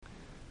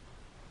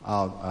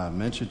I'll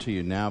mention to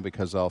you now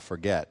because I'll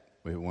forget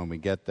when we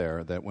get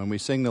there that when we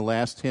sing the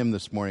last hymn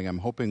this morning, I'm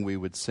hoping we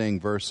would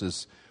sing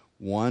verses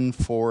 1,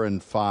 4,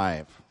 and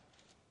 5.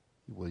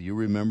 Will you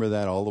remember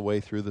that all the way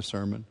through the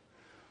sermon?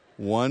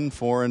 1,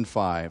 4, and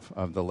 5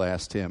 of the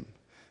last hymn.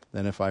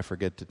 Then if I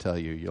forget to tell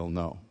you, you'll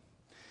know.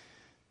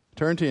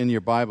 Turn in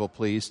your Bible,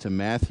 please, to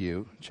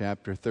Matthew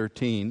chapter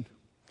 13.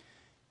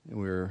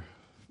 We're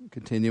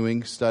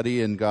continuing study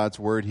in God's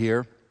Word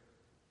here.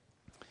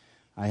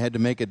 I had to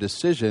make a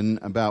decision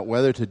about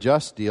whether to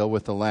just deal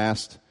with the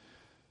last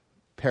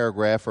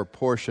paragraph or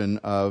portion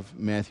of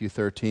Matthew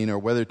 13 or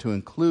whether to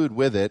include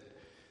with it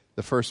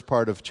the first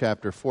part of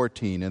chapter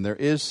 14. And there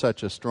is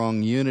such a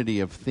strong unity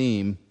of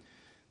theme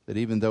that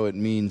even though it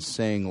means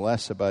saying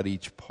less about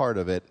each part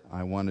of it,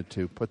 I wanted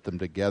to put them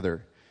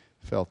together.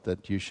 Felt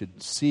that you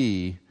should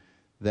see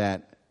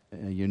that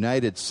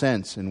united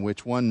sense in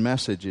which one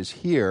message is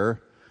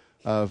here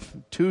of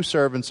two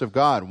servants of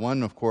God.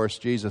 One, of course,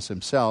 Jesus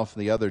himself,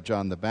 the other,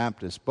 John the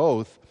Baptist,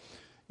 both,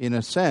 in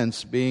a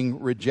sense, being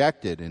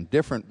rejected in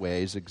different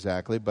ways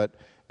exactly, but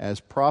as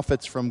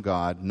prophets from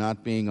God,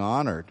 not being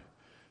honored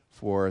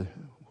for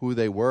who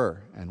they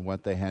were and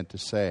what they had to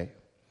say.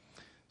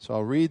 So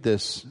I'll read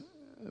this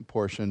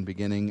portion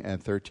beginning at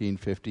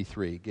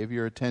 1353. Give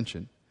your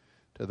attention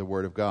to the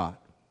Word of God.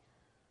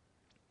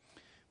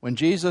 When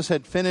Jesus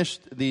had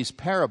finished these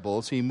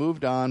parables, he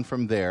moved on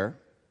from there.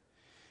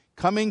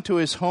 Coming to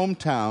his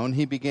hometown,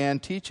 he began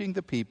teaching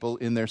the people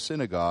in their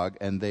synagogue,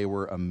 and they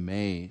were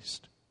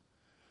amazed.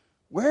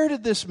 Where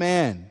did this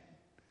man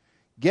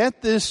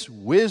get this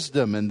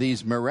wisdom and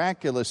these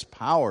miraculous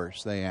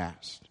powers, they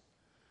asked.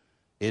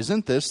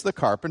 Isn't this the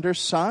carpenter's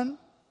son?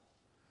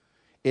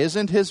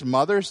 Isn't his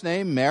mother's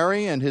name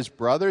Mary and his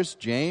brothers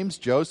James,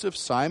 Joseph,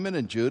 Simon,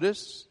 and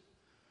Judas?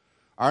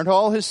 Aren't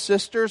all his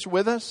sisters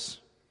with us?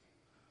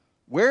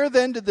 Where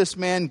then did this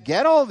man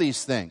get all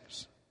these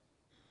things?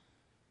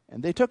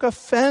 And they took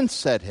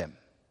offense at him.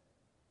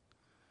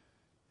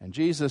 And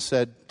Jesus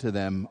said to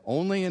them,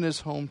 only in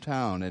his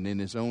hometown and in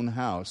his own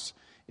house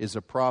is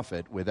a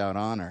prophet without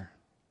honor.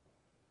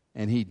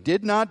 And he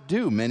did not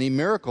do many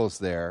miracles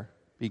there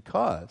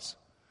because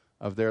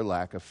of their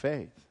lack of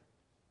faith.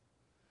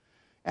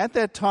 At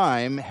that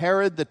time,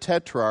 Herod the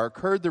Tetrarch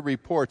heard the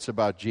reports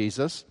about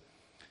Jesus,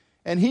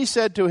 and he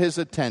said to his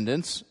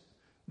attendants,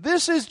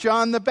 this is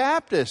John the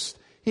Baptist.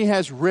 He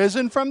has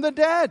risen from the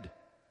dead.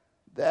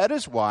 That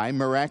is why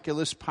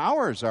miraculous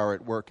powers are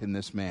at work in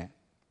this man.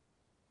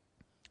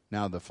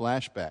 Now the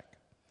flashback.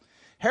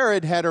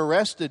 Herod had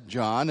arrested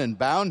John and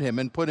bound him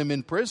and put him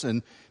in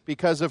prison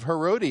because of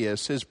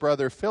Herodias, his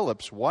brother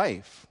Philip's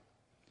wife.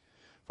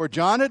 For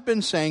John had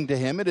been saying to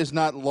him, it is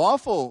not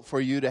lawful for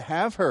you to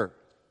have her.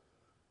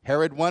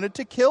 Herod wanted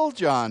to kill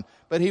John,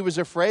 but he was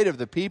afraid of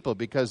the people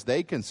because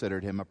they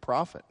considered him a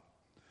prophet.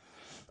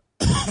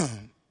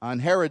 On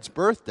Herod's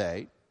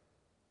birthday,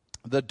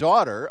 the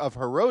daughter of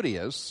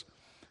Herodias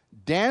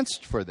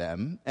danced for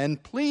them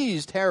and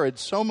pleased Herod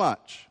so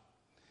much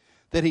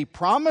that he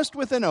promised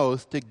with an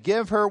oath to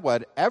give her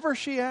whatever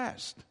she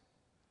asked.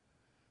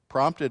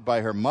 Prompted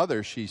by her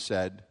mother, she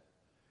said,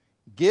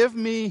 give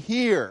me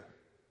here,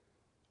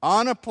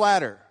 on a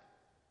platter,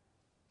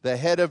 the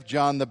head of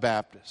John the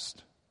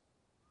Baptist.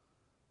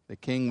 The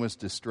king was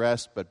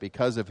distressed, but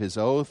because of his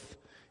oath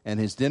and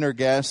his dinner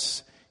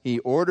guests, he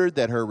ordered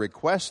that her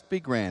request be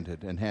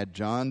granted and had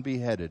John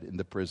beheaded in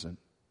the prison.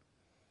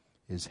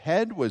 His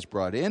head was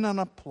brought in on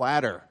a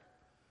platter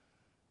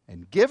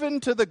and given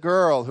to the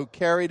girl who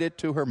carried it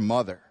to her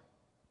mother.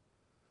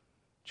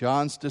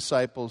 John's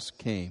disciples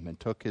came and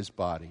took his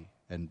body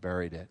and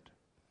buried it.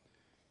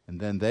 And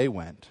then they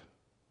went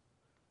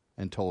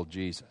and told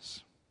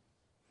Jesus.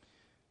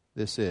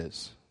 This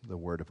is the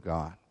Word of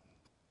God.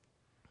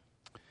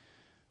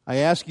 I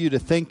ask you to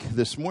think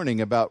this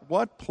morning about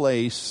what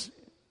place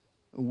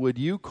would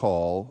you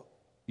call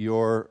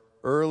your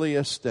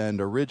earliest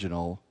and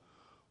original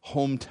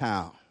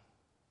hometown?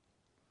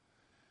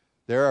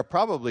 There are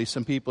probably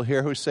some people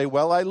here who say,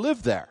 well, I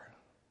lived there.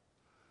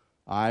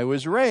 I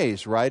was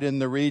raised right in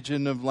the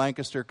region of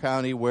Lancaster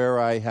County where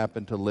I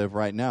happen to live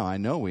right now. I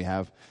know we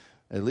have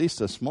at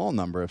least a small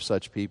number of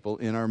such people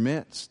in our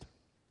midst.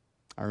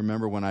 I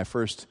remember when I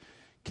first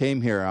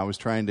came here, I was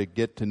trying to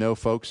get to know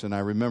folks, and I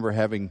remember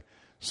having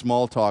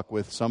small talk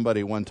with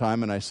somebody one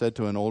time, and I said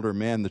to an older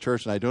man in the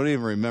church, and I don't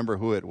even remember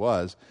who it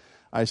was,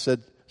 I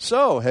said,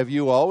 so, have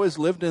you always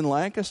lived in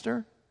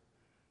Lancaster?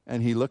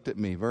 And he looked at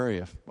me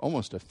very,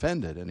 almost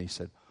offended, and he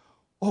said,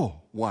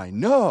 oh, why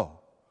no,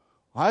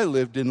 I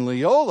lived in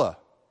Leola.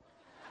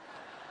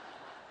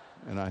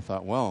 And I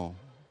thought, well,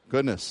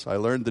 goodness, I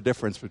learned the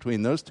difference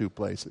between those two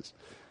places.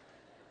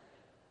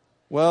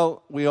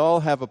 Well, we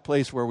all have a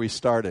place where we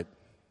started.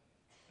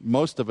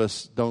 Most of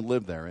us don't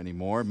live there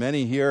anymore.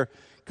 Many here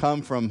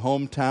come from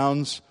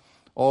hometowns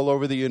all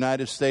over the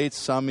United States,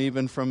 some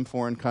even from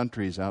foreign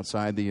countries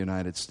outside the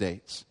United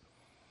States.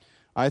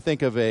 I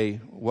think of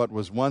what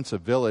was once a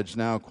village,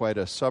 now quite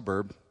a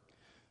suburb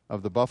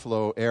of the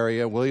Buffalo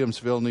area.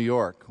 Williamsville, New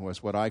York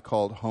was what I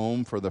called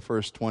home for the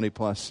first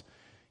 20-plus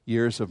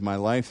years of my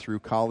life, through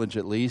college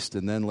at least,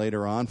 and then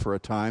later on for a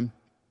time.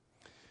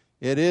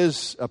 It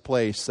is a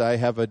place I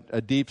have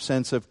a deep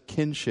sense of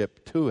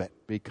kinship to it,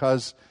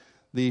 because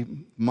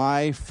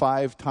my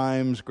 5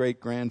 times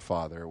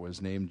great-grandfather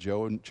was named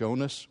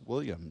Jonas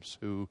Williams,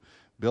 who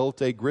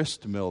built a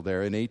grist mill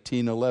there in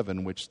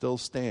 1811, which still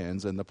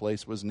stands, and the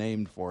place was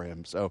named for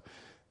him. So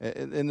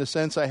in the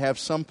sense, I have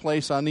some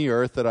place on the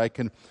earth that I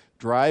can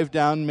drive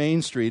down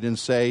Main Street and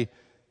say,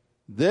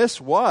 this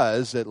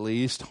was at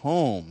least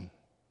home.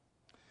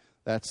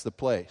 That's the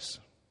place.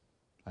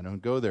 I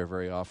don't go there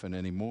very often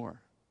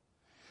anymore.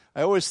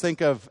 I always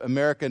think of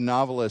American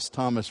novelist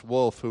Thomas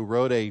Wolfe, who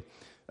wrote a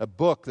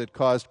book that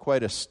caused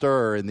quite a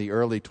stir in the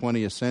early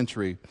 20th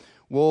century.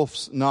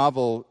 Wolfe's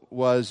novel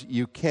was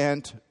You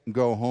Can't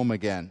Go Home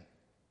Again.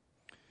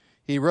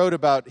 He wrote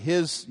about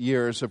his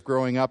years of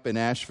growing up in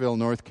Asheville,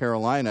 North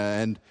Carolina,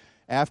 and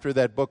after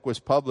that book was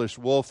published,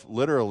 Wolfe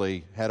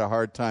literally had a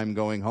hard time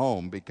going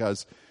home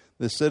because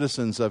the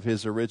citizens of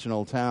his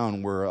original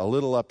town were a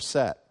little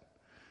upset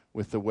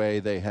with the way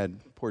he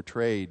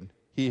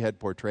had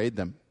portrayed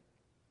them.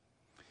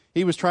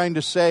 He was trying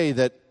to say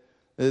that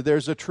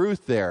there's a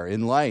truth there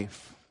in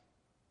life.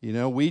 You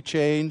know, we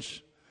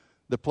change,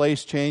 the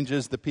place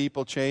changes, the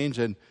people change,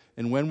 and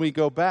when we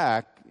go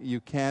back, you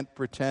can't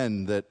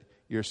pretend that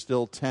you're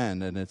still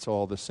 10 and it's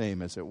all the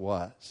same as it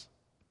was.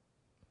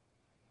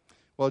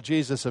 Well,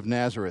 Jesus of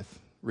Nazareth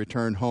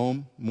returned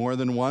home more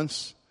than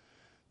once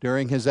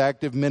during his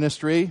active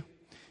ministry.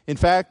 In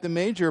fact, the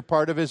major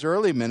part of his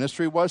early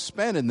ministry was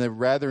spent in the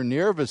rather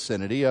near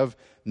vicinity of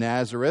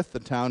Nazareth, the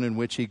town in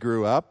which he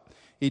grew up.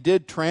 He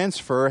did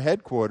transfer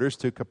headquarters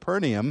to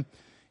Capernaum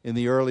in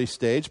the early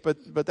stage,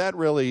 but that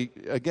really,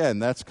 again,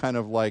 that's kind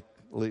of like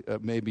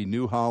maybe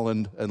New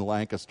Holland and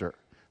Lancaster,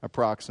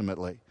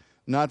 approximately.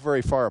 Not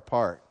very far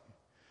apart.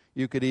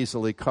 You could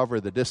easily cover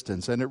the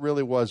distance, and it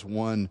really was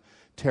one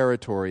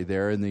territory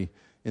there in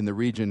the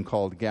region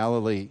called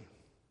Galilee.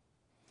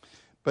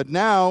 But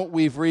now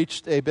we've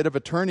reached a bit of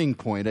a turning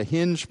point, a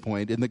hinge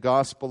point in the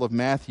Gospel of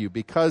Matthew,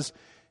 because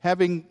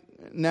having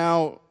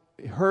now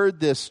heard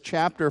this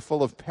chapter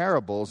full of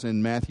parables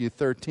in Matthew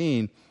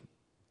 13,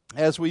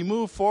 as we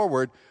move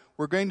forward,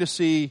 we're going to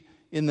see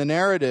in the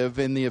narrative,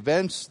 in the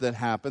events that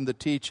happen, the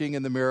teaching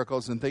and the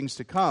miracles and things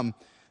to come,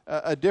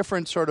 a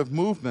different sort of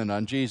movement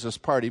on Jesus'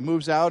 part. He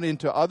moves out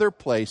into other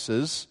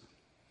places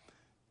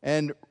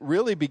and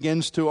really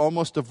begins to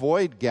almost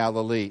avoid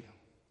Galilee.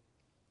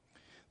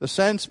 The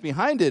sense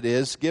behind it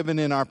is given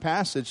in our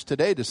passage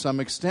today to some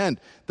extent.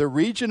 The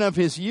region of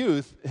his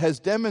youth has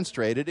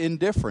demonstrated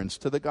indifference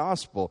to the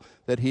gospel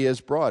that he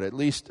has brought, at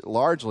least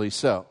largely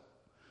so.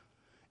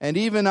 And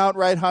even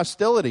outright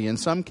hostility in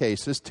some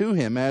cases to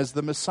him as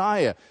the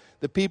Messiah.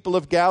 The people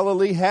of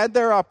Galilee had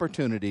their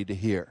opportunity to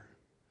hear,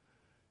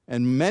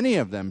 and many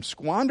of them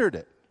squandered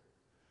it.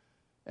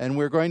 And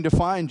we're going to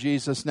find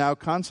Jesus now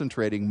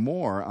concentrating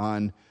more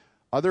on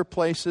other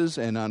places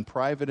and on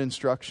private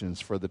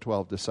instructions for the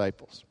 12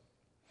 disciples.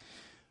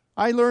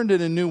 I learned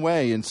in a new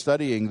way in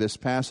studying this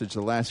passage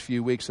the last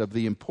few weeks of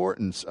the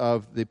importance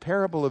of the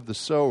parable of the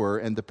sower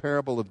and the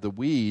parable of the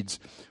weeds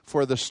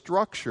for the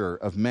structure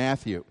of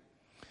Matthew.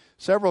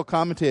 Several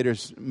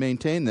commentators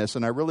maintain this,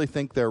 and I really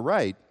think they're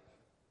right,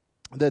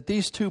 that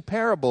these two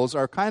parables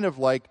are kind of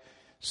like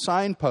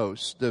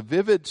signposts, the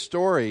vivid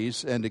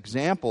stories and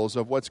examples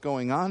of what's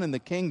going on in the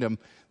kingdom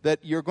that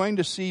you're going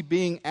to see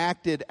being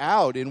acted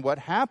out in what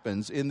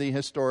happens in the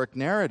historic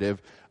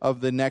narrative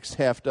of the next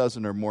half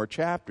dozen or more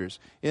chapters.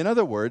 In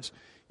other words,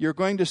 you're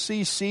going to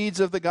see seeds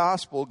of the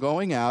gospel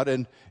going out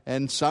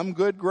and some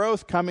good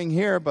growth coming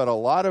here, but a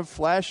lot of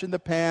flash in the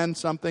pan,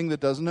 something that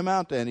doesn't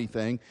amount to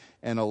anything,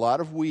 and a lot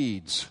of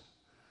weeds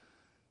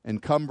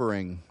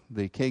encumbering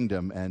the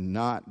kingdom and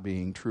not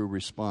being true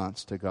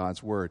response to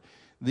God's word.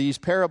 These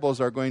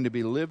parables are going to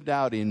be lived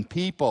out in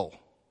people,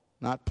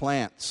 not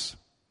plants,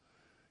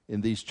 in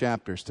these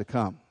chapters to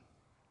come.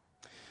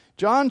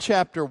 John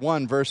chapter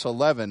 1, verse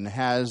 11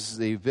 has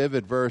the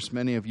vivid verse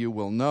many of you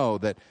will know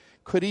that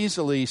could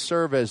easily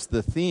serve as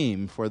the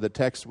theme for the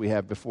text we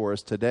have before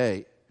us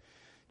today.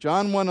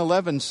 John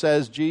 1:11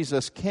 says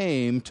Jesus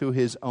came to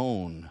his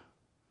own,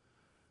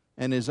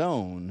 and his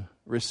own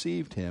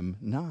received him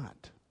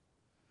not.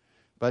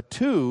 But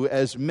to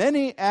as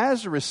many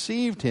as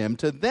received him,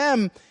 to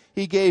them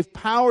he gave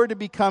power to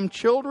become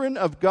children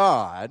of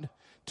God,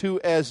 to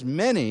as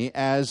many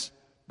as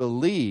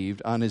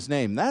believed on his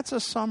name. That's a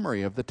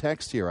summary of the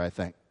text here, I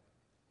think.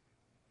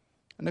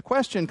 And the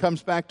question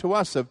comes back to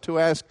us to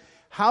ask,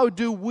 how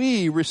do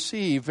we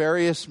receive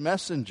various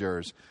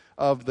messengers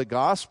of the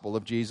gospel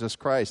of Jesus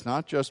Christ?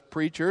 Not just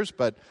preachers,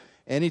 but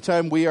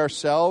anytime we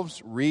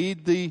ourselves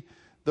read the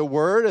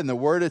word, and the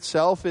word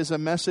itself is a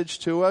message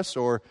to us,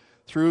 or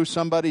through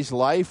somebody's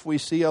life we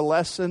see a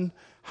lesson.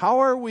 How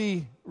are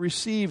we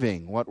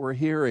receiving what we're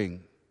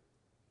hearing?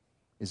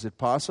 Is it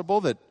possible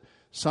that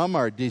some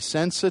are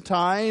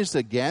desensitized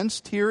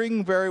against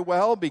hearing very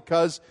well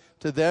because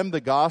to them the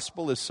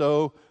gospel is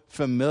so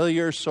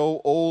familiar, so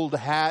old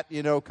hat,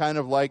 kind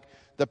of like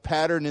the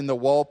pattern in the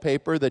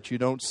wallpaper that you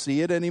don't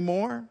see it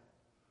anymore?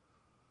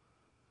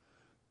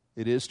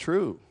 It is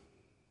true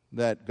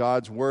that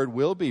God's word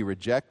will be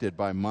rejected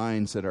by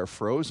minds that are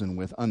frozen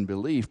with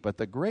unbelief, but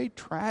the great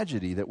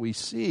tragedy that we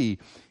see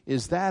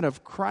is that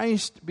of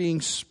Christ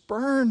being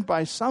spurned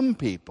by some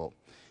people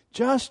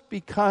just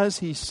because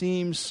he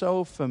seems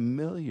so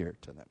familiar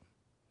to them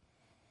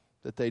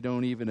that they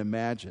don't even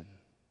imagine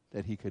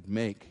that he could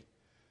make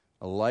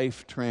a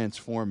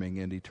life-transforming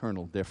and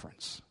eternal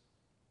difference.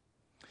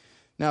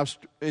 Now,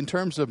 in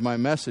terms of my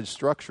message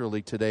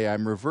structurally today,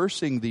 I'm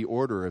reversing the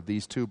order of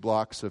these two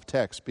blocks of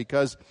text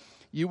because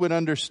you would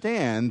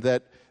understand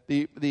that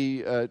the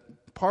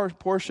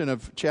portion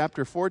of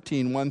chapter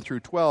 14, 1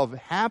 through 12,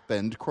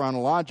 happened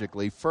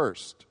chronologically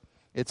first.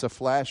 It's a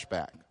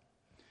flashback.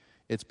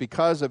 It's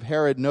because of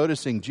Herod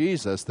noticing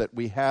Jesus that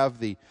we have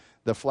the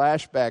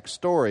flashback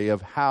story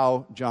of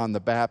how John the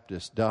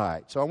Baptist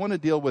died. So I want to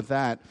deal with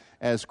that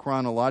as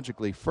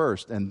chronologically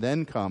first and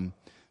then come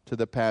to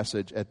the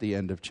passage at the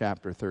end of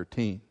chapter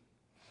 13.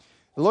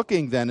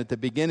 Looking then at the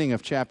beginning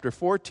of chapter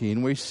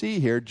 14, we see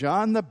here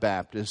John the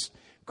Baptist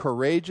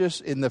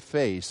courageous in the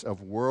face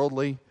of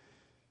worldly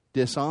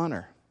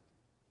dishonor.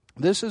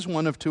 This is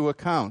one of two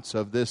accounts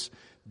of this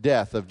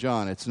death of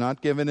John. It's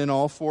not given in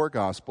all four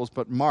Gospels,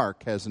 but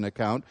Mark has an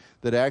account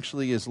that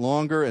actually is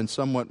longer and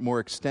somewhat more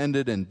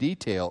extended and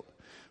detailed.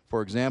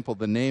 For example,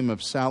 the name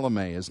of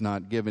Salome is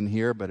not given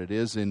here, but it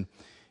is in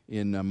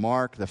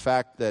Mark. The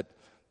fact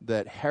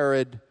that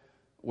Herod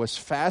was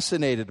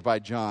fascinated by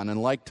John and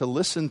liked to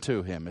listen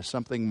to him is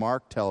something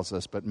Mark tells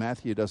us, but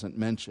Matthew doesn't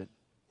mention.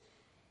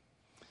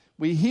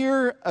 We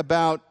hear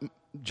about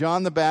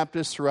John the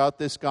Baptist throughout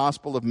this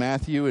Gospel of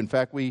Matthew. In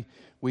fact,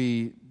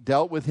 we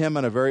dealt with him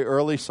on a very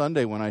early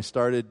Sunday when I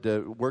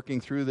started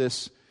working through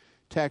this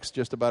text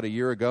just about a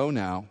year ago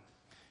now.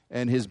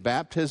 And his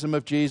baptism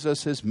of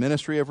Jesus, his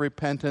ministry of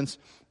repentance.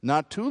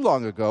 Not too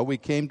long ago, we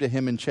came to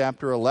him in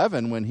chapter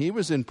 11 when he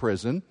was in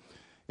prison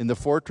in the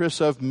fortress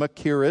of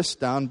Machaerus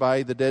down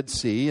by the Dead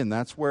Sea. And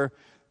that's where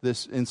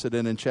this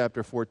incident in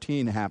chapter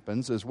 14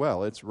 happens as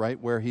well. It's right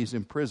where he's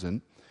in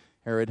prison.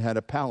 Herod had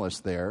a palace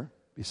there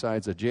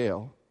besides a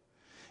jail.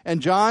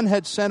 And John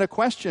had sent a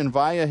question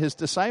via his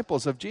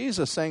disciples of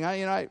Jesus saying,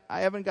 I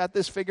haven't got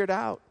this figured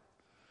out.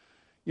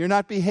 You're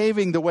not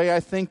behaving the way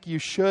I think you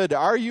should.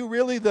 Are you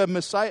really the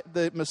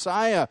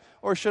Messiah,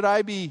 or should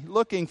I be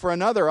looking for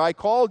another? I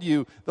called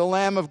you the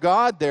Lamb of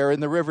God there in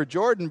the River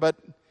Jordan, but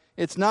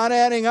it's not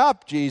adding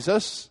up,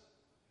 Jesus.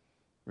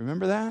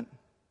 Remember that?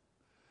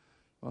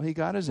 Well, he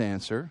got his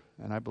answer,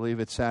 and I believe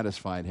it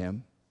satisfied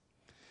him.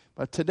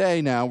 But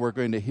today now we're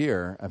going to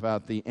hear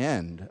about the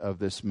end of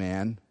this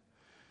man,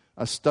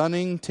 a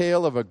stunning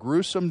tale of a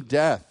gruesome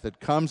death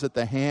that comes at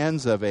the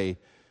hands of a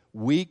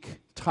weak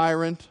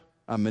tyrant,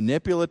 a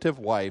manipulative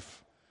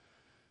wife,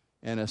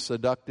 and a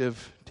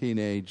seductive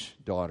teenage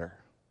daughter.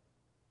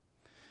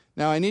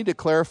 Now I need to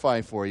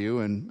clarify for you,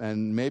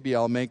 and maybe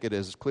I'll make it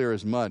as clear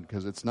as mud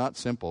because it's not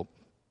simple,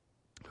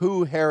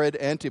 who Herod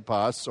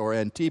Antipas or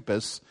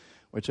Antipas,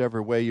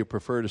 whichever way you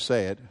prefer to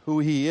say it, who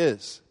he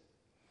is.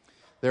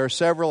 There are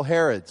several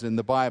Herods in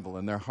the Bible,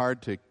 and they're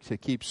hard to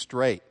keep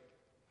straight.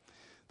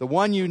 The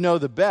one you know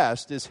the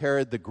best is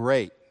Herod the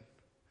Great.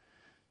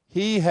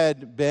 He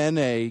had been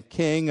a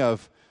king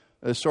of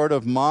a sort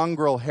of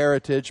mongrel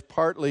heritage,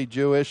 partly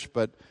Jewish,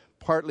 but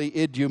partly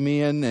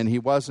Idumean, and he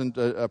wasn't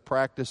a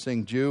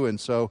practicing Jew, and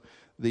so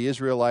the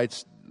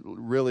Israelites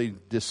really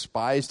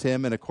despised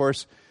him. And of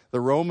course,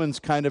 the Romans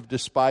kind of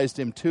despised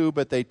him too,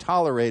 but they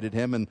tolerated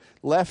him and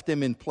left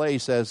him in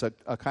place as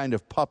a kind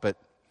of puppet.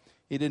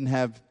 He didn't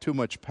have too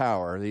much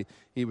power.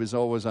 He was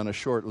always on a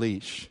short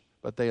leash,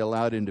 but they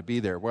allowed him to be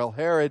there. Well,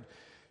 Herod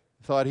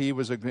thought he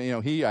was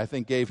he, I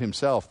think, gave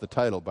himself the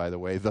title, by the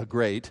way, the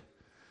Great.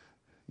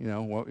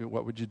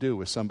 What would you do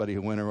with somebody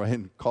who went around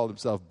and called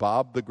himself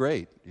Bob the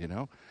Great,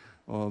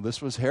 Well,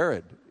 this was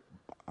Herod.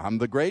 I'm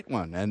the Great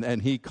One.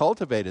 And he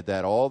cultivated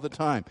that all the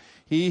time.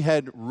 He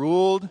had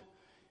ruled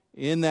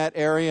in that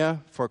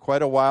area for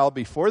quite a while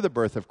before the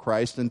birth of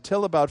Christ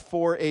until about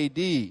 4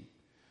 A.D.,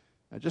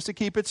 Now, just to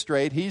keep it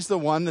straight, he's the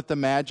one that the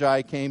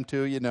Magi came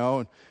to,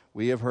 and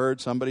we have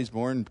heard somebody's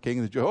born king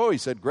of the Jews. Oh, he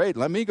said, great,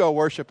 let me go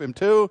worship him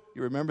too.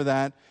 You remember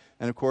that?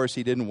 And of course,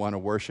 he didn't want to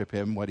worship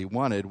him. What he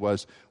wanted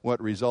was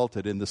what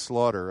resulted in the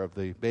slaughter of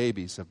the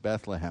babies of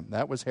Bethlehem.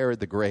 That was Herod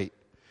the Great.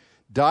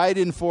 Died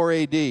in 4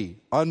 A.D.,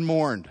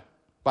 unmourned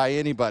by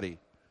anybody,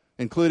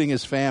 including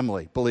his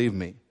family, believe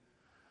me.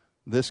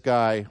 This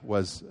guy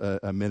was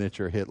a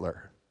miniature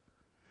Hitler.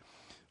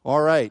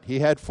 All right, he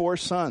had 4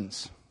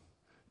 sons.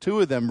 2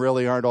 of them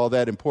really aren't all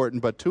that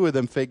important, but 2 of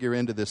them figure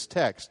into this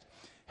text.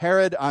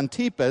 Herod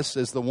Antipas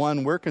is the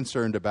one we're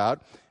concerned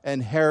about,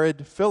 and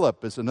Herod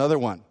Philip is another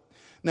one.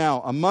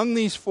 Now, among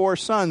these 4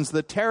 sons,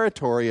 the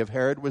territory of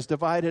Herod was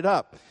divided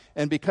up.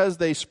 And because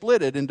they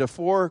split it into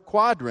 4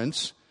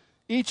 quadrants,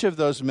 each of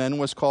those men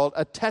was called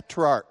a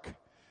tetrarch.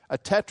 A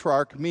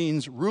tetrarch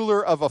means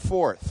ruler of a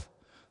fourth.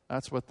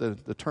 That's what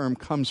the term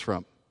comes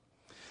from.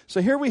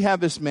 So here we have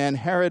this man,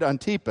 Herod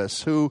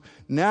Antipas, who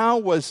now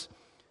was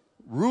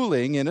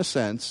ruling, in a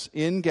sense,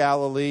 in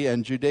Galilee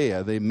and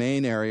Judea, the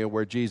main area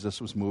where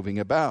Jesus was moving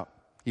about.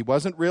 He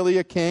wasn't really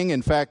a king.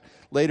 In fact,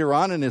 later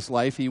on in his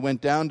life, he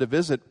went down to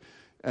visit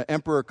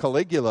Emperor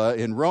Caligula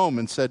in Rome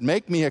and said,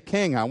 "Make me a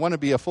king. I want to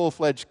be a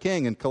full-fledged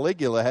king." And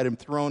Caligula had him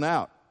thrown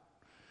out.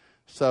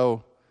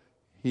 So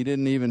he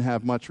didn't even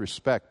have much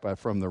respect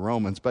from the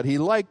Romans. But he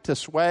liked to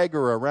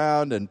swagger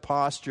around and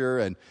posture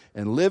and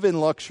live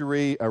in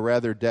luxury, a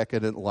rather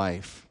decadent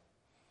life.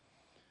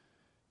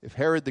 If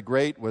Herod the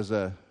Great was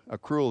a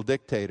cruel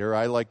dictator,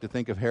 I like to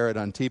think of Herod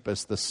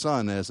Antipas, the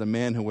son, as a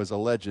man who was a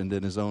legend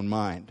in his own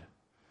mind.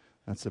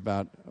 That's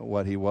about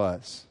what he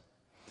was.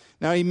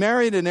 Now, he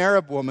married an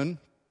Arab woman.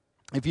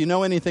 If you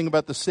know anything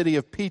about the city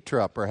of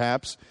Petra,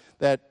 perhaps,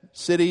 that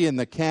city in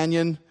the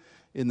canyon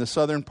in the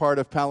southern part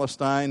of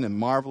Palestine, a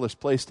marvelous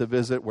place to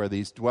visit where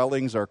these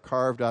dwellings are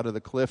carved out of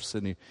the cliffs,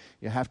 and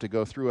you have to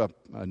go through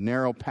a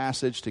narrow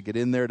passage to get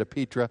in there to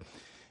Petra.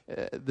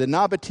 The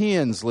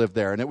Nabateans lived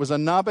there, and it was a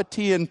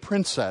Nabatean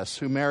princess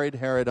who married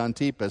Herod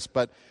Antipas,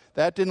 but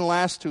that didn't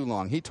last too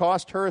long. He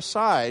tossed her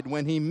aside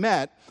when he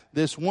met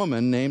this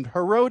woman named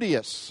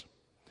Herodias,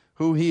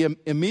 who he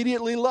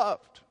immediately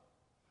loved.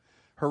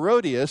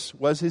 Herodias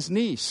was his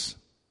niece.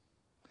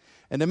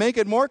 And to make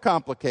it more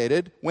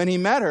complicated, when he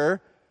met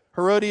her,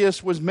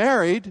 Herodias was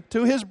married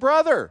to his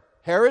brother,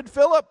 Herod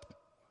Philip,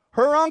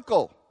 her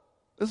uncle.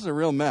 This is a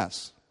real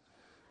mess.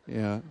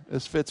 Yeah,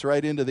 this fits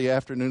right into the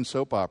afternoon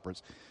soap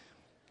operas.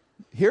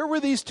 Here were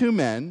these two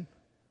men,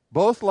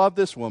 both loved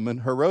this woman.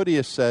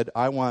 Herodias said,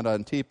 "I want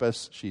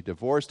Antipas." She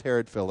divorced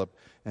Herod Philip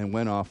and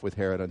went off with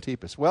Herod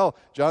Antipas. Well,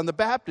 John the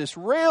Baptist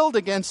railed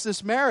against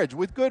this marriage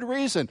with good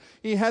reason.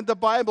 He had the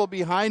Bible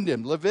behind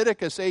him,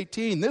 Leviticus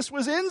 18. This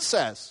was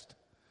incest.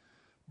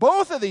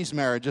 Both of these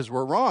marriages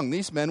were wrong.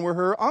 These men were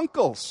her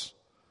uncles.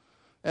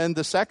 And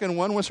the second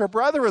one was her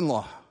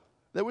brother-in-law.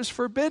 That was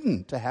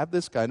forbidden to have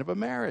this kind of a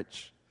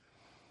marriage.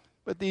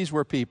 But these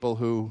were people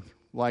who,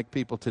 like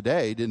people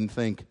today, didn't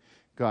think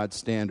God's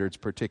standards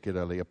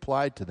particularly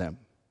applied to them.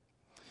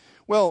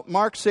 Well,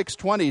 Mark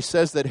 6:20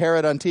 says that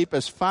Herod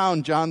Antipas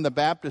found John the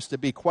Baptist to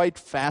be quite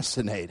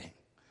fascinating.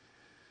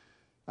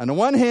 On the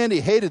one hand,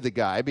 he hated the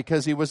guy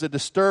because he was a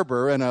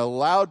disturber and a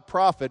loud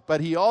prophet,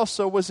 but he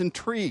also was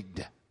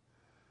intrigued.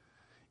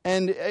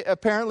 And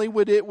apparently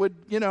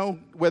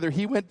whether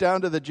he went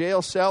down to the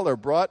jail cell or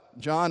brought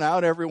John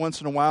out every once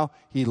in a while,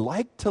 he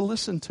liked to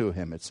listen to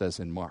him, it says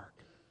in Mark.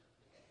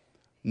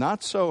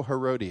 Not so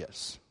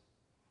Herodias.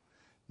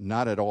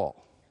 Not at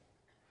all.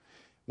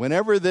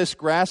 Whenever this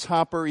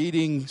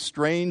grasshopper-eating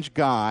strange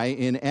guy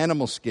in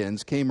animal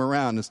skins came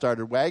around and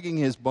started wagging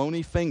his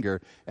bony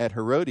finger at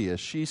Herodias,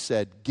 she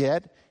said,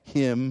 "Get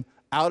him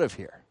out of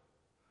here."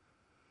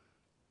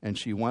 And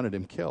she wanted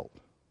him killed.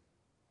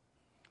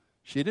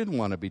 She didn't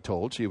want to be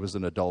told she was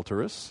an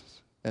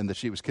adulteress and that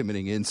she was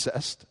committing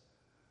incest.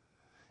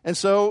 And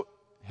so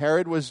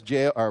John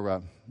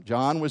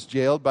was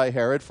jailed by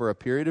Herod for a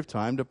period of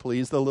time to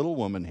please the little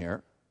woman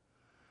here,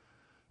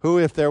 who,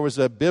 if there was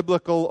a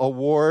biblical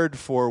award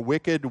for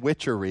wicked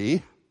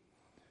witchery,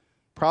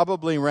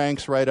 probably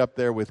ranks right up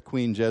there with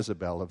Queen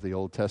Jezebel of the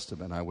Old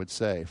Testament, I would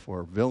say,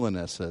 for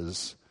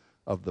villainesses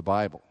of the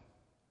Bible.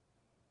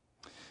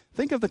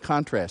 Think of the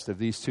contrast of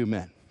these two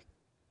men.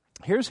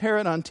 Here's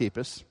Herod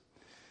Antipas,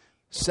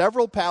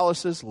 several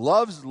palaces,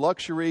 loves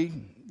luxury,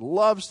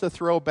 loves to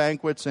throw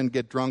banquets and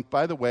get drunk.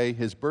 By the way,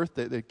 his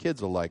birthday, the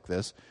kids will like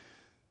this,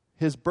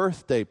 his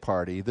birthday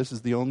party, this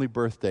is the only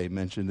birthday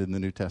mentioned in the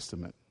New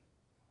Testament.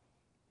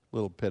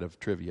 Little bit of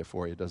trivia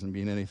for you. Doesn't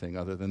mean anything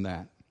other than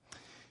that.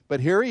 But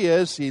here he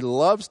is. He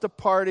loves to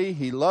party.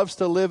 He loves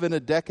to live in a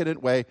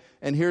decadent way.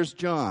 And here's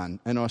John,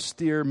 an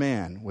austere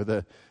man with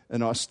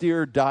an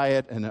austere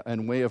diet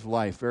and way of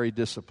life, very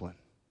disciplined.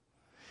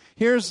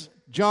 Here's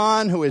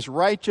John, who is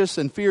righteous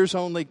and fears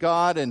only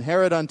God, and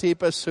Herod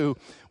Antipas, who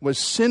was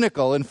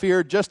cynical and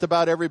feared just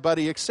about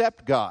everybody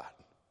except God.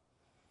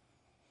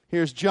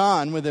 Here's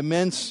John with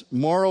immense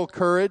moral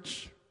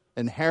courage,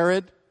 and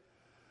Herod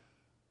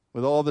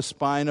with all the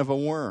spine of a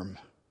worm.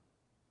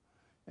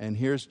 And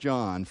here's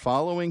John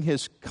following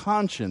his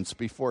conscience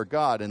before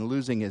God and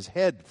losing his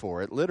head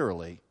for it,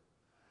 literally.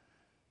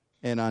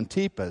 And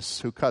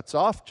Antipas, who cuts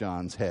off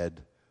John's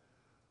head,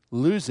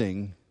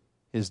 losing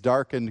his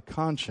darkened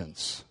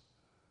conscience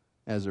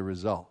as a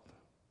result.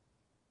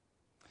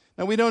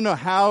 Now, we don't know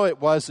how it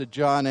was that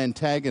John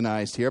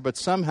antagonized here, but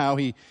somehow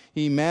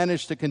he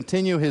managed to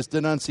continue his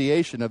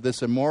denunciation of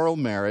this immoral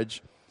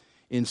marriage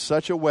in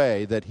such a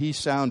way that he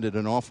sounded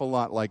an awful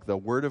lot like the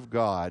Word of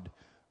God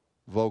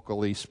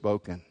vocally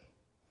spoken.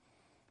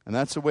 And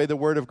that's the way the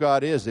Word of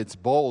God is. It's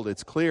bold,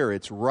 it's clear,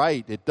 it's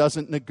right. It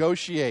doesn't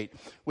negotiate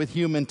with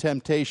human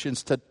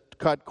temptations to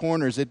cut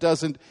corners. It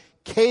doesn't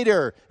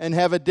cater and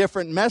have a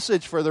different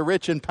message for the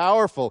rich and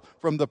powerful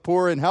from the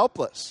poor and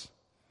helpless.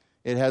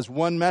 It has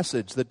one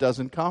message that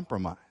doesn't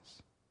compromise.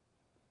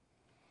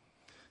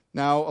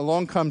 Now,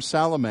 along comes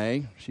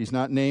Salome. She's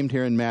not named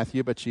here in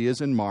Matthew, but she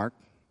is in Mark.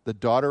 The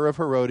daughter of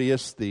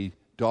Herodias, the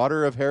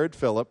daughter of Herod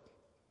Philip,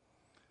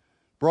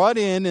 brought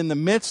in the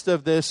midst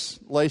of this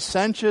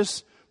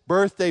licentious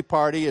birthday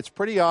party. It's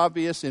pretty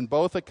obvious in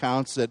both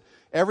accounts that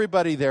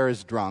everybody there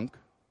is drunk.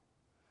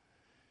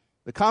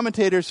 The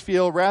commentators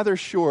feel rather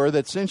sure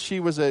that since she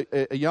was a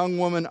young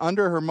woman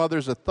under her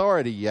mother's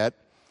authority yet,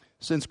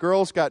 since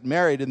girls got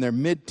married in their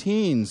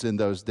mid-teens in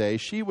those days,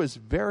 she was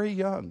very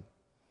young.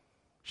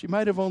 She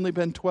might have only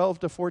been 12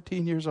 to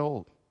 14 years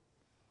old.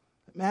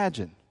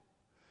 Imagine,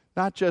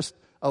 not just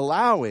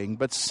allowing,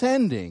 but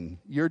sending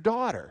your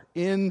daughter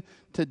in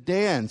to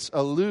dance,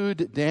 a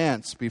lewd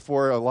dance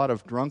before a lot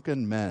of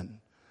drunken men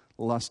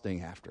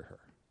lusting after her.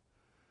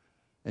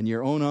 And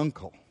your own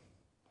uncle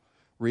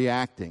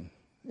reacting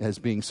as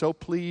being so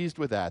pleased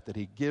with that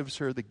he gives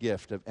her the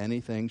gift of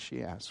anything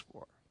she asks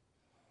for.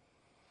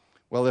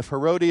 Well, if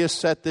Herodias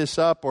set this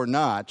up or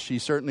not, she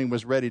certainly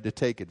was ready to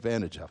take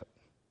advantage of it.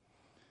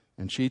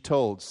 And she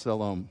told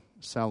Salome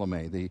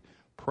the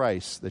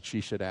price that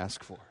she should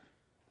ask for.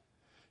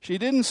 She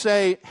didn't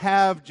say,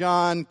 have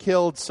John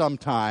killed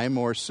sometime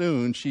or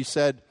soon. She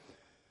said,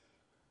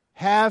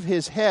 have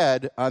his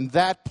head on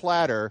that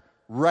platter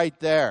right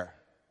there.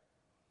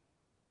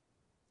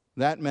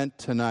 That meant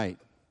tonight,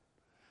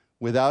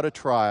 without a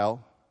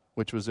trial,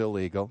 which was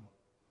illegal,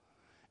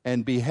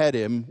 and behead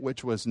him,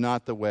 which was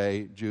not the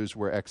way Jews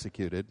were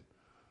executed,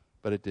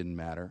 but it didn't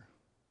matter.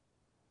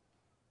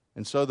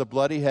 And so the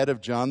bloody head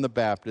of John the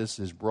Baptist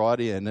is brought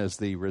in as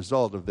the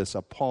result of this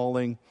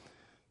appalling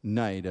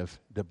night of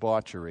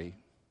debauchery.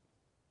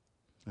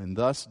 And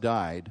thus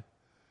died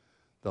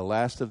the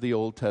last of the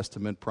Old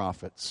Testament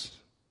prophets.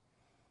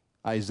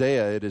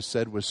 Isaiah, it is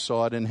said, was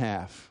sawed in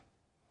half.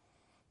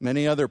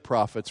 Many other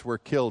prophets were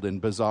killed in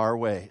bizarre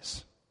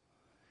ways,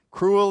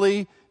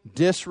 cruelly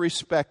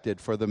disrespected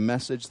for the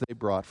message they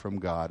brought from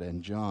God,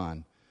 and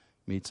John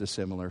meets a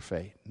similar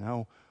fate.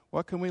 Now,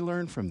 what can we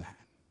learn from that?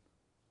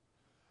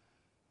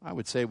 I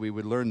would say we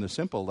would learn the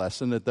simple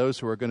lesson that those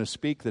who are going to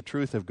speak the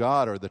truth of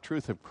God or the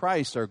truth of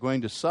Christ are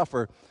going to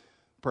suffer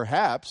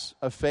perhaps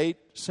a fate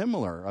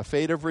similar, a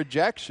fate of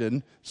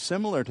rejection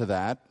similar to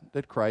that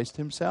Christ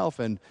himself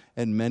and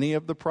many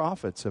of the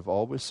prophets have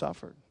always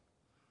suffered.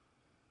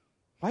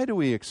 Why do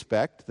we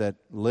expect that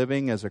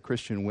living as a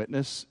Christian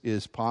witness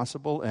is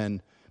possible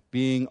and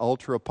being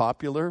ultra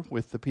popular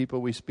with the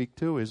people we speak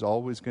to is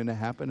always going to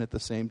happen at the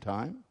same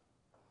time?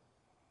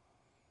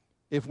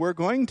 If we're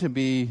going to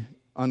be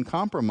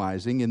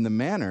uncompromising in the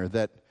manner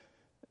that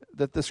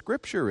the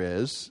Scripture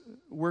is,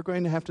 we're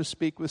going to have to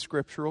speak with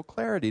scriptural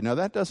clarity. Now,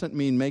 that doesn't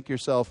mean make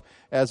yourself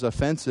as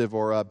offensive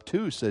or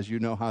obtuse as you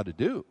know how to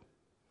do.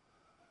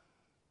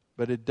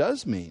 But it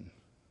does mean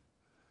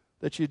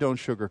that you don't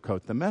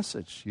sugarcoat the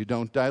message. You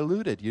don't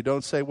dilute it. You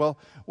don't say, well,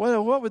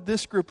 what would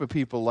this group of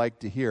people like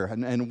to hear?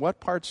 And what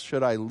parts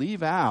should I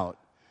leave out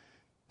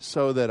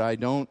so that I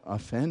don't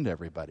offend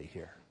everybody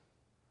here?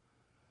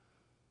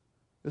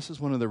 This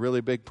is one of the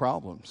really big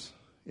problems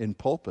in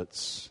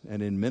pulpits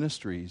and in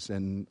ministries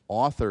and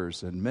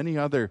authors and many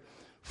other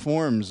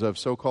forms of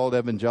so-called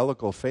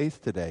evangelical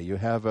faith today. You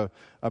have a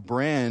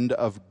brand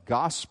of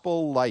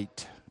gospel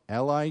light,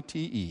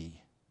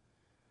 L-I-T-E,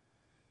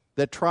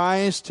 that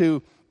tries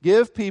to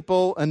give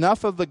people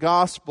enough of the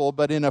gospel,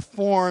 but in a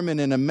form and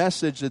in a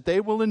message that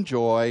they will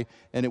enjoy,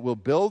 and it will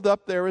build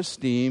up their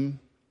esteem.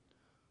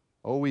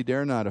 Oh, we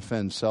dare not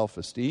offend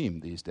self-esteem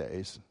these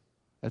days.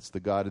 That's the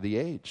god of the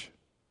age.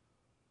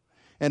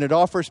 And it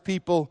offers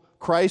people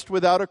Christ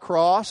without a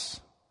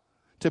cross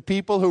to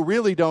people who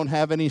really don't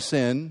have any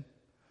sin,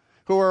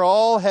 who are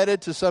all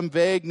headed to some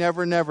vague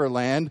never, never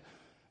land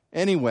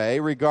anyway,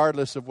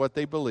 regardless of what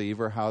they believe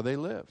or how they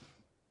live.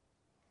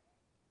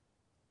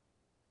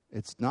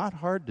 It's not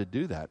hard to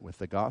do that with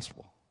the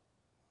gospel.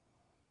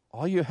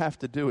 All you have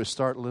to do is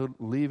start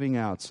leaving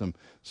out some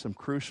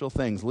crucial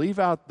things. Leave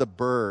out the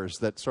burrs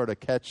that sort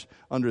of catch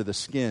under the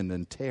skin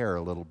and tear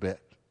a little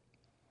bit.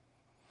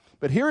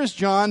 But here is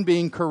John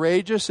being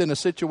courageous in a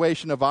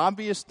situation of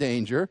obvious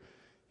danger.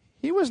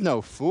 He was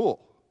no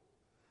fool.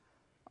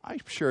 I'm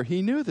sure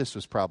he knew this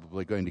was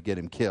probably going to get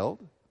him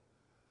killed.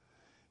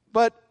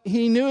 But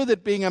he knew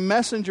that being a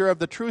messenger of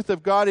the truth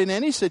of God in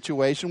any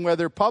situation,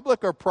 whether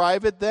public or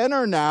private, then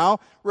or now,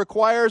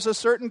 requires a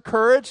certain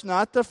courage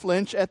not to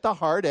flinch at the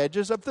hard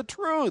edges of the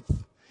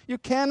truth. You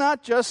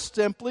cannot just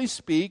simply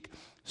speak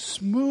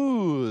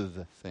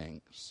smooth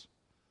things.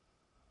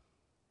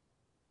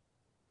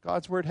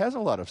 God's word has a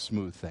lot of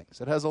smooth things.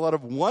 It has a lot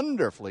of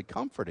wonderfully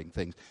comforting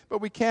things. But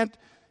we can't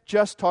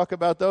just talk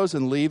about those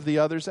and leave the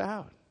others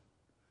out.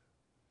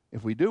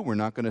 If we do, we're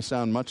not going to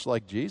sound much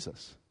like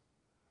Jesus.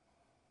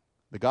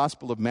 The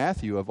Gospel of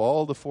Matthew, of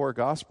all the four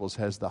Gospels,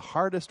 has the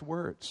hardest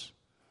words.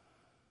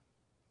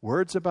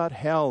 Words about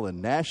hell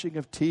and gnashing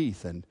of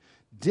teeth and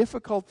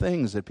difficult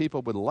things that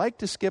people would like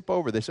to skip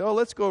over. They say, oh,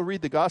 let's go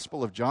read the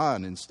Gospel of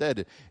John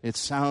instead. It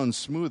sounds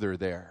smoother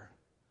there.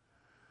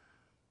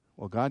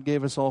 Well, God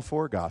gave us all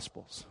four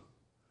Gospels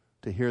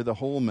to hear the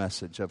whole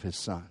message of his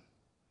Son.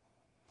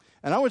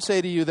 And I would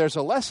say to you, there's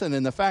a lesson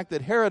in the fact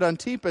that Herod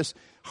Antipas,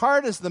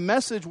 hard as the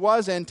message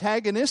was,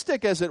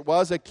 antagonistic as it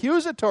was,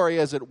 accusatory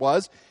as it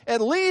was,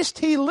 at least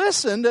he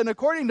listened, and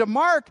according to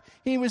Mark,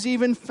 he was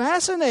even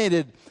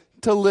fascinated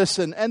to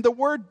listen, and the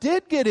word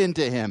did get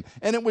into him,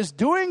 and it was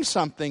doing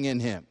something in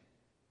him.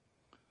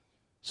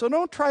 So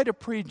don't try to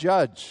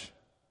prejudge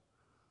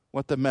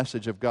what the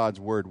message of God's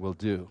word will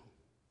do.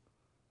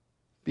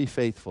 Be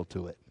faithful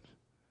to it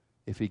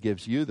if he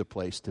gives you the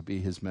place to be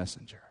his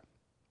messenger.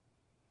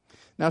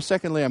 Now,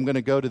 secondly, I'm going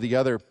to go to the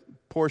other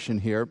portion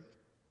here,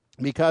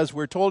 because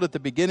we're told at the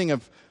beginning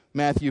of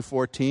Matthew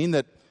 14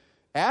 that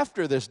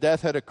after this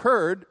death had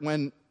occurred,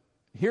 when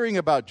hearing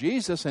about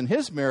Jesus and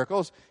his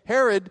miracles,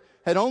 Herod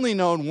had only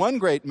known one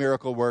great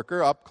miracle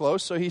worker up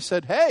close, so he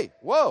said, hey,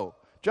 whoa,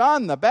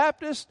 John the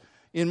Baptist,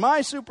 in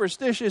my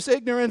superstitious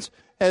ignorance,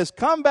 has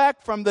come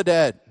back from the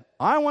dead.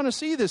 I want to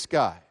see this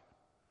guy.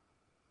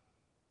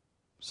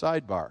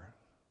 Sidebar,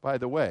 by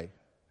the way,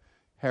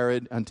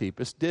 Herod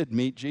Antipas did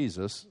meet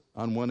Jesus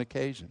on one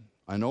occasion,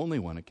 on only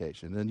one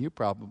occasion, and you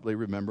probably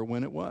remember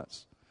when it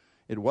was.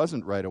 It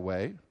wasn't right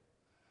away.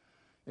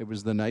 It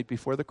was the night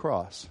before the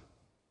cross.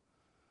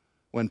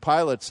 When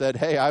Pilate said,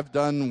 hey, I've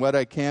done what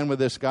I can with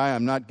this guy,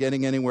 I'm not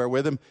getting anywhere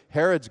with him,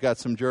 Herod's got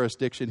some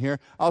jurisdiction here,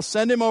 I'll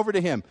send him over to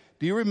him.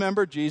 Do you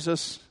remember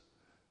Jesus'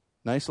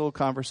 nice little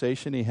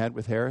conversation he had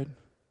with Herod?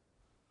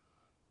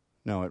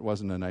 No, it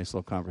wasn't a nice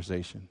little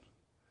conversation.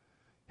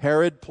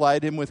 Herod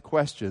plied him with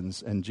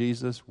questions, and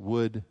Jesus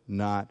would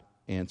not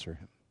answer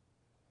him.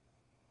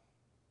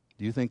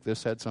 Do you think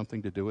this had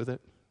something to do with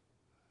it?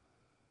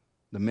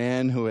 The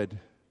man who had,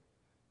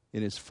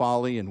 in his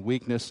folly and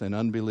weakness and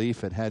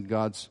unbelief, had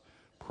God's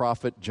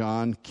prophet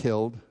John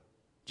killed,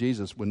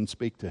 Jesus wouldn't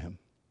speak to him.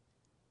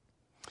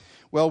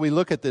 Well, we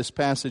look at this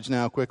passage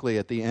now quickly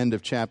at the end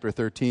of chapter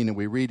 13, and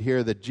we read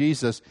here that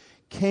Jesus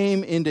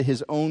came into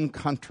his own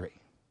country.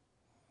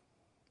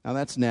 Now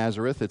that's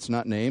Nazareth. It's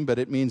not named, but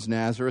it means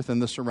Nazareth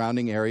and the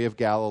surrounding area of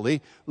Galilee.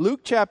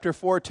 Luke chapter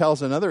 4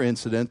 tells another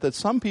incident that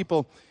some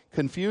people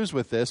confuse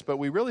with this, but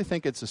we really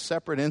think it's a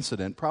separate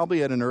incident,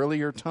 probably at an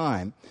earlier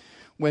time,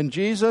 when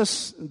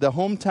Jesus, the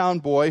hometown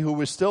boy who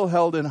was still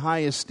held in high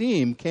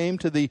esteem, came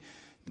to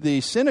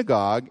the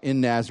synagogue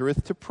in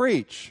Nazareth to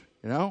preach.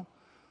 You know,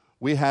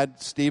 we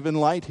had Stephen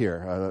Light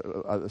here,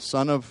 a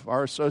son of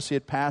our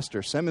associate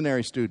pastor,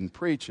 seminary student,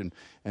 preach,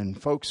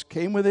 and folks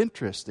came with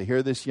interest to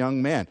hear this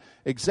young man.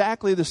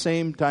 Exactly the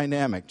same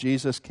dynamic.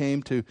 Jesus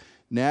came to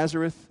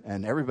Nazareth,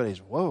 and everybody's,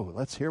 whoa,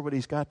 let's hear what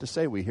he's got to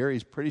say. We hear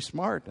he's pretty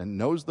smart and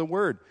knows the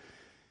word.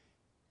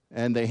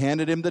 And they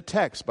handed him the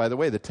text. By the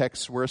way, the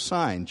texts were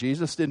assigned.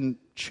 Jesus didn't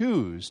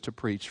choose to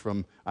preach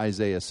from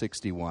Isaiah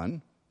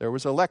 61. There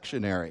was a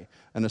lectionary,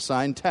 an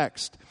assigned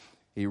text.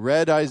 He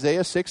read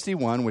Isaiah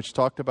 61, which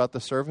talked about the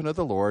servant of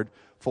the Lord,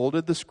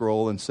 folded the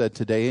scroll, and said,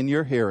 today in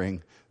your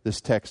hearing, this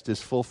text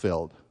is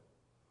fulfilled.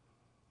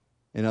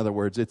 In other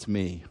words, it's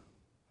me.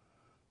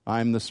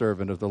 I'm the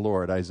servant of the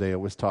Lord Isaiah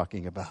was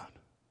talking about.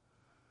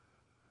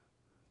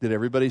 Did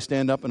everybody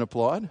stand up and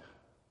applaud?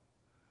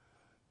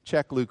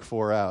 Check Luke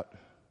 4 out.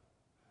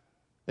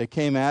 They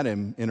came at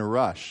him in a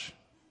rush.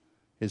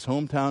 His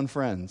hometown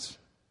friends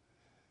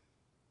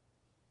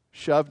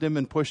shoved him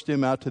and pushed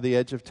him out to the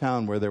edge of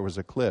town where there was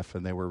a cliff,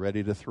 and they were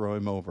ready to throw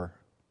him over.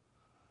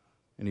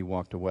 And he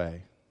walked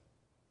away.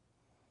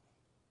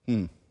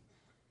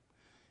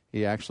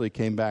 He actually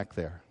came back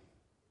there.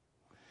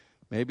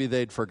 Maybe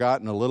they'd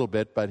forgotten a little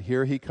bit, but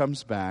here he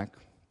comes back.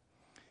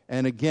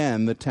 And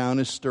again, the town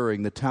is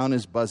stirring. The town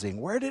is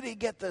buzzing. Where did he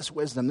get this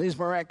wisdom, these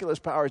miraculous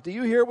powers? Do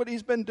you hear what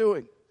he's been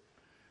doing?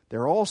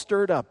 They're all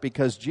stirred up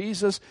because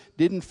Jesus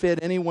didn't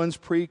fit anyone's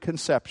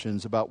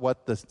preconceptions about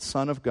what the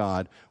Son of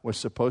God was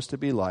supposed to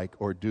be like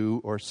or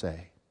do or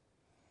say.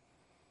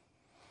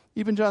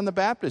 Even John the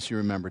Baptist, you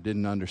remember,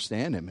 didn't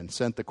understand him and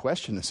sent the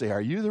question to say,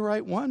 are you the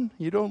right one?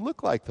 You don't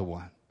look like the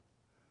one.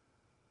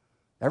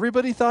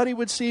 Everybody thought he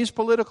would seize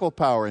political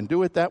power and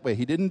do it that way.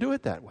 He didn't do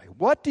it that way.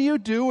 What do you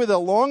do with a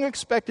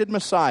long-expected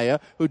Messiah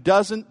who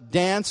doesn't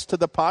dance to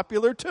the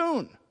popular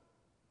tune?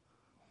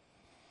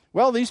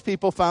 Well, these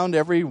people found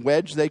every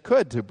wedge they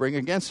could to bring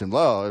against him.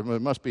 Oh,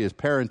 it must be his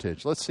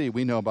parentage. Let's see,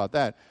 we know about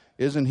that.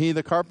 Isn't he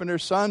the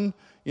carpenter's son?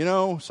 You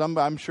know,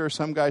 I'm sure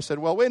some guy said,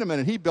 well, wait a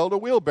minute, he built a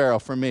wheelbarrow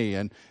for me.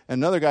 And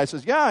another guy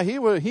says, yeah,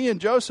 he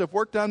and Joseph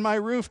worked on my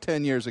roof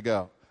 10 years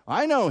ago.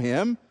 I know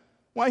him.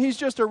 Why, he's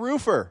just a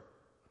roofer.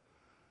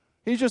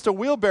 He's just a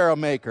wheelbarrow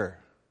maker.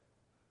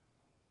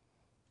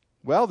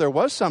 Well, there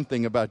was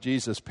something about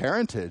Jesus'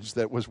 parentage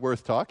that was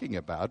worth talking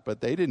about,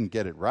 but they didn't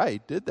get it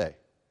right, did they?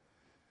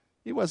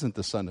 He wasn't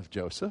the son of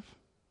Joseph.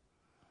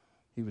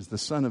 He was the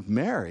son of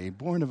Mary,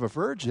 born of a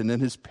virgin, and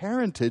his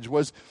parentage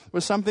was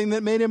something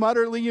that made him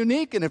utterly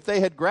unique. And if they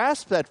had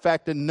grasped that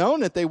fact and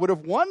known it, they would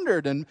have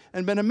wondered and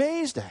been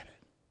amazed at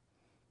it.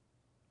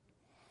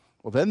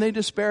 Well, then they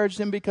disparaged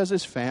him because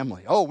his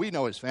family. Oh, we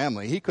know his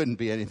family. He couldn't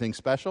be anything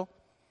special.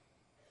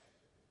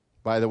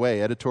 By the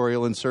way,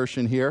 editorial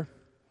insertion here.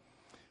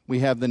 We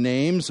have the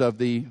names of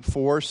the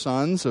 4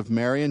 sons of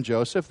Mary and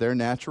Joseph, their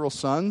natural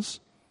sons.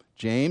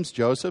 James,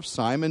 Joseph,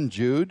 Simon,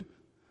 Jude.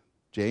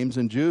 James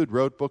and Jude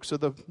wrote books of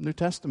the New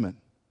Testament,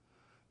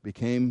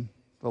 became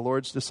the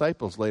Lord's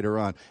disciples later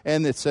on.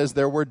 And it says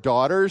there were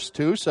daughters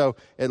too, so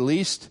at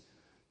least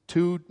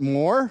 2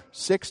 more,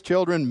 6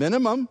 children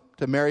minimum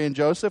to Mary and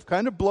Joseph.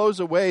 Kind of blows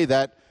away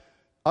that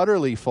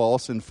utterly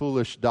false and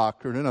foolish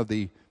doctrine of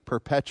the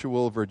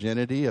perpetual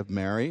virginity of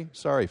Mary.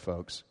 Sorry,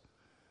 folks.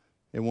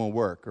 It won't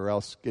work, or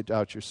else get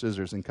out your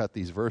scissors and cut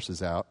these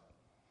verses out.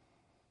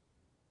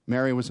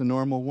 Mary was a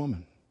normal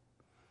woman.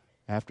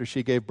 After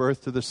she gave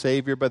birth to the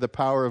Savior by the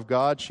power of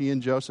God, she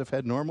and Joseph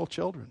had normal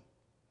children.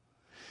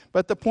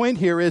 But the point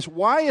here is,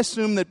 why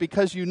assume that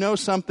because you know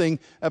something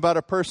about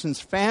a person's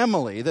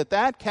family,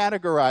 that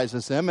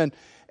categorizes them,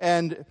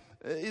 and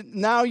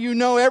now you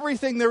know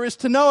everything there is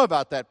to know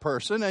about that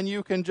person, and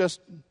you can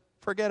just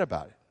forget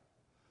about it?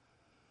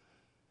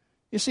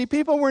 You see,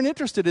 people weren't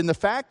interested in the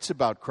facts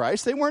about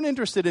Christ. They weren't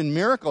interested in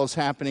miracles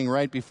happening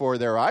right before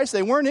their eyes.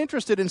 They weren't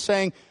interested in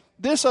saying,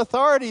 this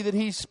authority that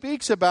he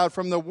speaks about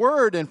from the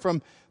Word and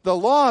from the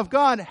law of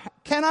God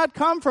cannot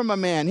come from a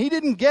man. He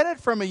didn't get it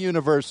from a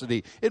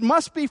university. It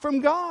must be from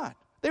God.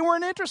 They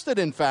weren't interested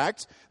in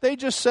facts. They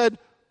just said,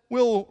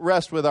 we'll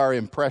rest with our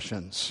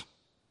impressions.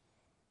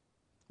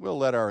 We'll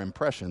let our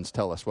impressions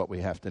tell us what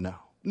we have to know.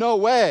 No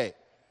way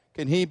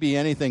can he be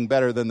anything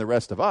better than the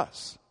rest of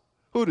us.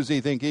 Who does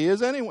he think he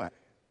is anyway?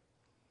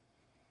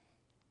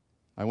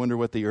 I wonder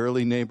what the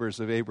early neighbors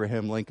of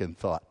Abraham Lincoln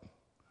thought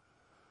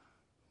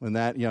when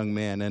that young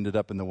man ended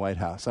up in the White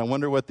House. I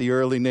wonder what the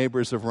early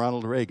neighbors of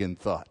Ronald Reagan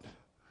thought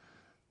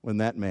when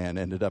that man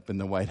ended up in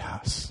the White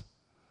House.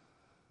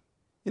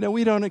 You know,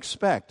 we don't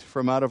expect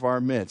from out of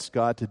our midst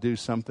God to do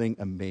something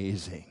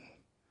amazing.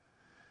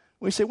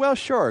 We say, well,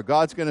 sure,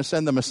 God's going to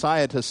send the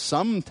Messiah to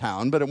some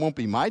town, but it won't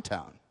be my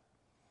town.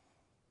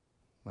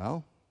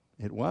 Well,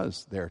 it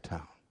was their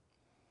town.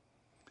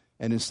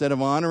 And instead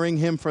of honoring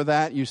him for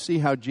that, you see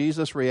how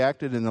Jesus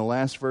reacted in the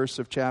last verse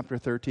of chapter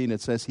 13. It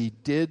says he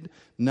did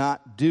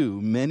not do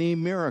many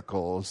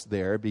miracles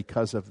there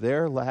because of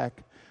their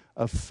lack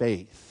of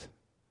faith.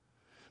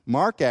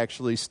 Mark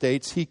actually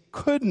states he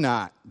could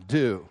not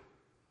do.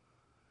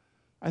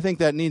 I think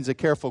that needs a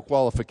careful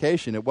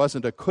qualification. It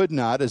wasn't a could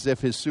not as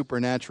if his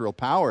supernatural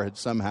power had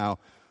somehow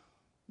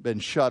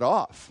been shut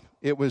off.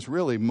 It was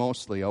really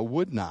mostly a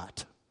would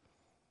not.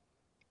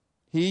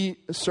 He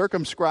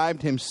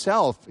circumscribed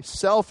himself,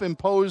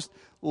 self-imposed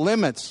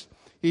limits.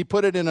 He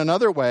put it in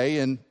another way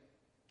in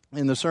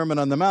the Sermon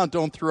on the Mount,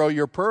 don't throw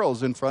your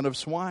pearls in front of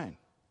swine.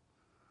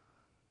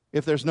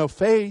 If there's no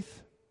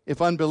faith,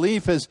 if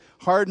unbelief has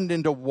hardened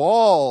into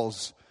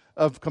walls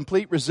of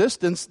complete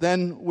resistance,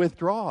 then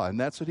withdraw. And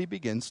that's what he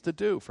begins to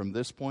do from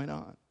this point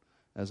on.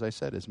 As I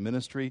said, his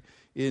ministry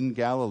in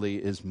Galilee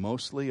is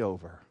mostly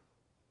over.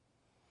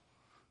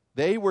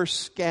 They were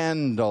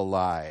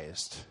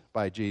scandalized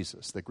by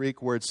Jesus. The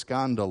Greek word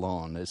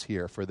skandalon is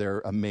here for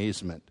their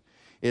amazement.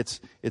 It's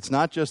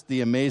not just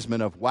the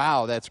amazement of,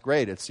 wow, that's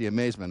great. It's the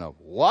amazement of,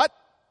 what?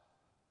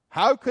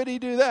 How could he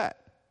do that?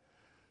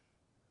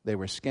 They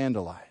were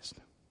scandalized.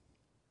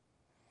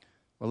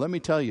 Well, let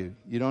me tell you,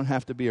 you don't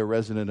have to be a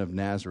resident of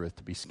Nazareth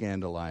to be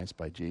scandalized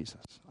by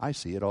Jesus. I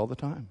see it all the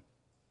time.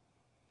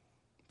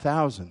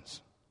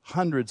 Thousands,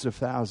 hundreds of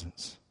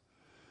thousands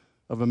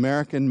of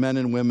American men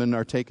and women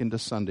are taken to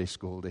Sunday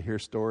school to hear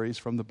stories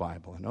from the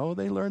Bible. And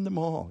they learn them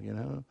all, you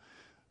know.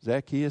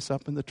 Zacchaeus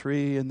up in the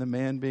tree and the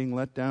man being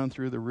let down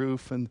through the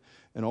roof and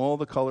all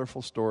the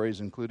colorful stories,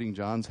 including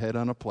John's head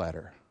on a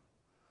platter.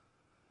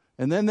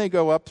 And then they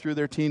go up through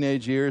their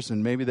teenage years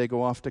and maybe they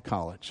go off to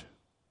college.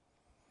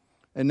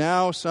 And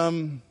now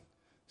some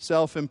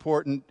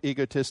self-important,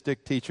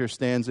 egotistic teacher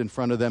stands in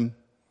front of them,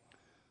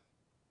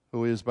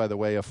 who is, by the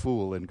way, a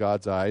fool in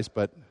God's eyes,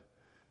 but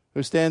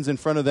who stands in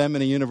front of them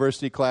in a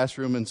university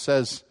classroom and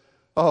says,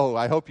 oh,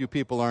 I hope you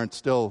people aren't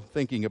still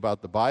thinking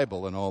about the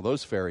Bible and all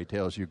those fairy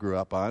tales you grew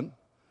up on.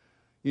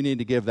 You need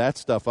to give that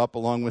stuff up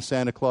along with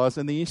Santa Claus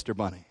and the Easter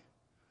Bunny.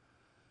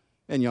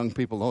 And young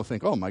people don't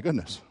think, oh my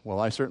goodness, well,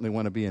 I certainly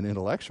want to be an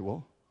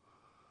intellectual.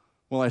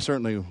 Well, I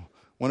certainly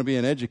want to be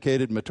an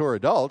educated, mature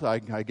adult. I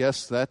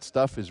guess that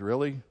stuff is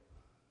really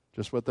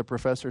just what the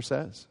professor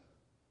says.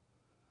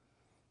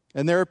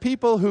 And there are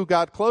people who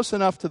got close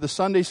enough to the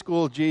Sunday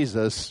school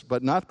Jesus,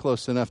 but not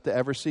close enough to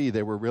ever see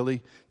they were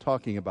really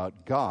talking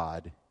about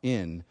God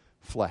in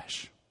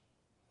flesh.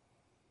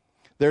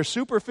 Their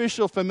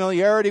superficial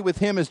familiarity with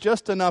him is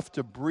just enough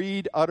to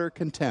breed utter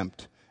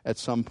contempt at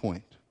some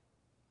point.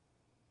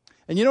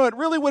 And you know, it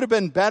really would have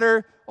been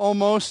better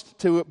almost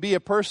to be a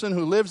person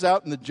who lives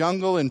out in the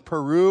jungle in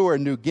Peru or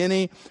New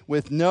Guinea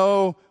with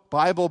no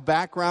Bible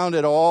background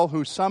at all,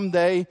 who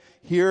someday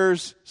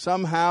hears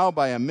somehow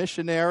by a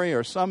missionary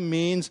or some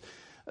means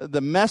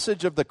the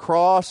message of the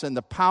cross and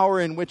the power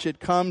in which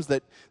it comes,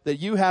 that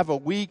you have a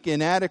weak,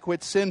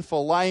 inadequate,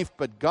 sinful life,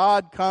 but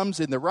God comes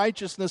in the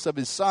righteousness of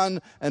his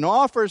Son and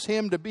offers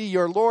him to be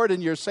your Lord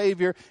and your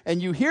Savior,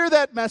 and you hear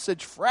that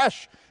message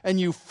fresh, and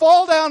you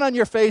fall down on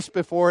your face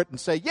before it and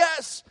say,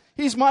 yes,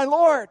 he's my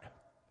Lord.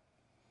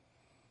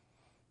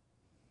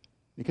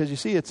 Because you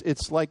see,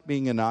 it's like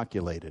being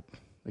inoculated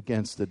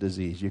against the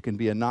disease. You can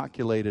be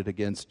inoculated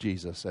against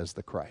Jesus as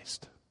the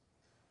Christ.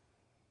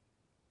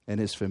 And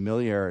his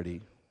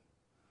familiarity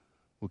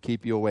will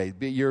keep you away.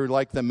 You're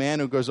like the man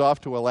who goes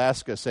off to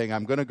Alaska saying,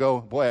 I'm going to go,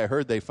 boy, I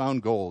heard they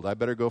found gold. I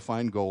better go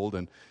find gold.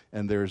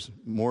 And there's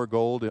more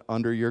gold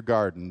under your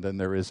garden than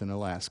there is in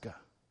Alaska.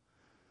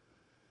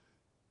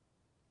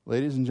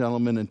 Ladies and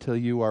gentlemen, until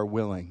you are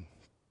willing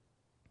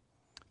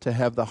to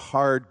have the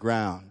hard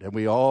ground, and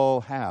we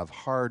all have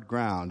hard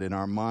ground in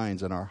our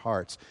minds and our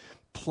hearts,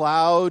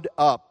 plowed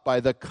up by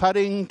the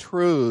cutting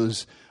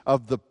truths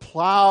of the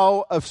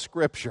plow of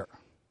Scripture.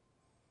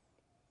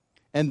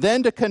 And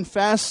then to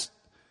confess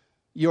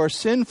your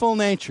sinful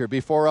nature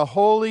before a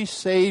holy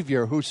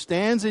Savior who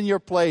stands in your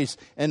place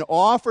and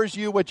offers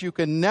you what you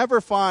can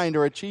never find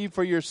or achieve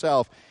for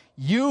yourself,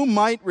 you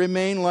might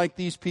remain like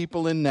these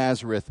people in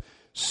Nazareth,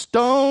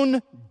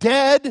 stone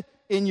dead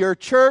in your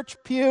church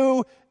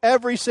pew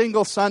every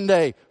single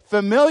Sunday,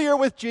 familiar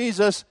with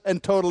Jesus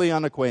and totally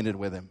unacquainted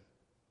with Him.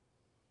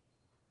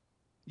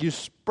 You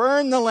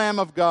spurn the Lamb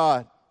of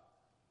God.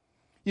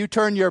 You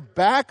turn your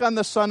back on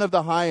the Son of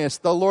the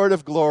Highest, the Lord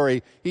of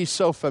glory. He's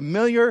so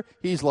familiar,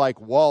 He's like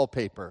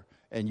wallpaper,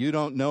 and you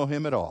don't know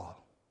Him at all.